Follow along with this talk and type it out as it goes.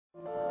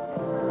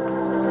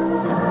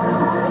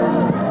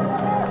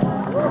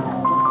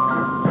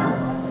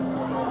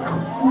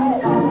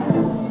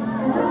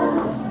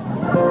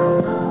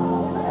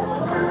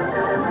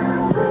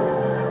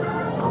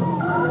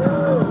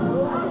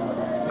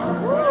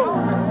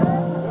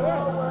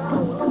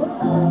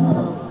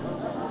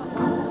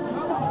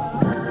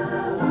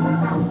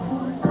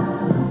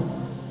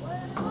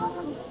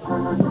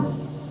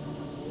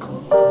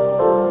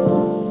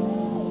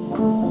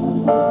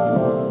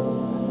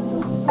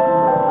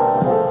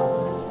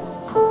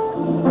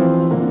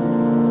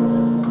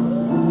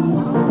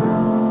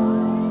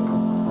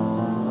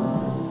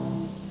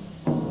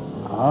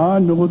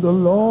know the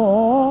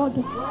Lord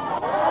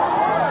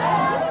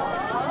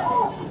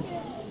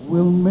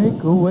will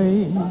make a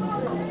way.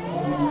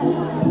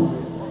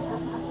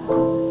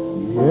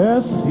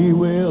 Yes, he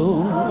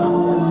will.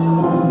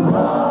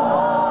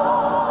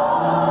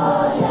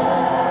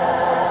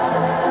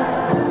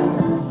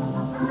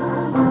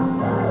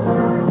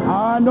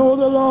 I know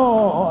the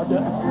Lord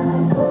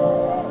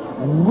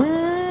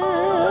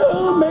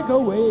will make a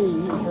way.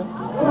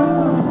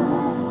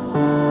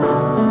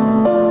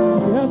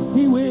 Yes,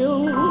 he will.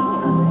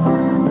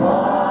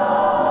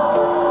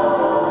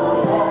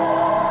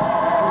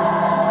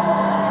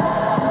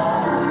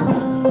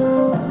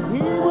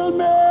 He will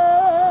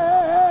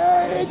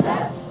make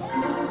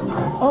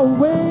a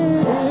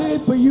way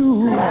for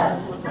you.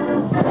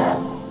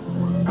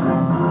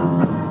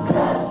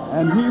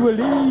 And he will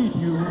lead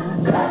you.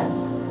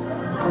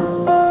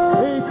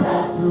 Take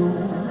you through.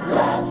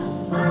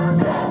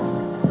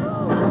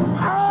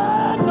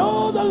 I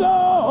know the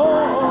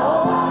Lord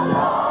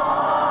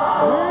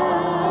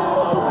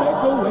will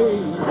make a way.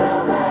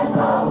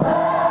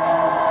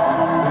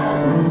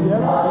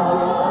 Yes,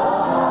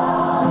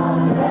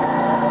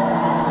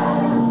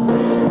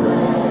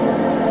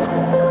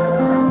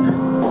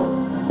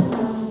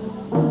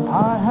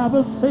 I have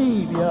a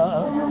Savior.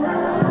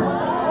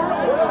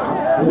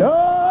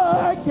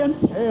 I can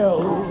tell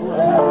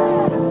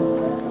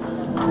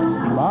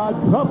my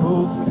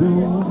troubles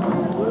too.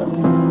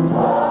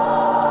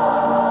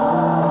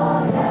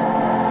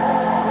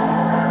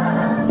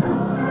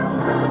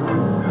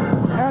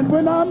 And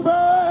when I'm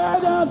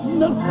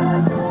burdened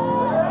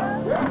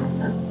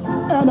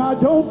and I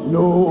don't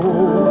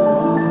know